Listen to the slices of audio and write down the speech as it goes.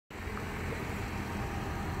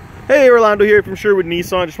Hey, Orlando here from Sherwood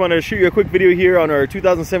Nissan. Just wanted to shoot you a quick video here on our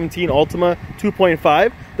 2017 Altima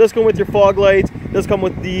 2.5. Does come with your fog lights, does come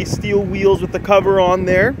with the steel wheels with the cover on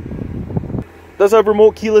there. Does have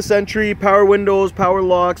remote keyless entry, power windows, power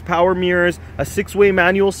locks, power mirrors, a 6-way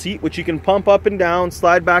manual seat which you can pump up and down,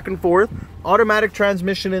 slide back and forth. Automatic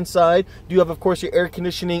transmission inside. You have, of course, your air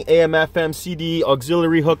conditioning, AM, FM, CD,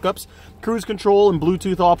 auxiliary hookups, cruise control and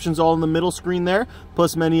Bluetooth options all in the middle screen there,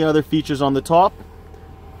 plus many other features on the top.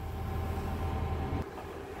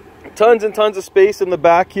 Tons and tons of space in the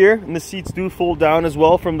back here, and the seats do fold down as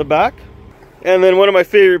well from the back. And then one of my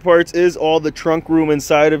favorite parts is all the trunk room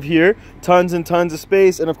inside of here. Tons and tons of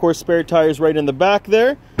space, and of course spare tires right in the back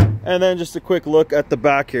there. And then just a quick look at the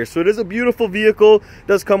back here. So it is a beautiful vehicle,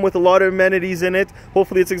 does come with a lot of amenities in it.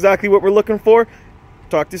 Hopefully it's exactly what we're looking for.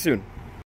 Talk to you soon.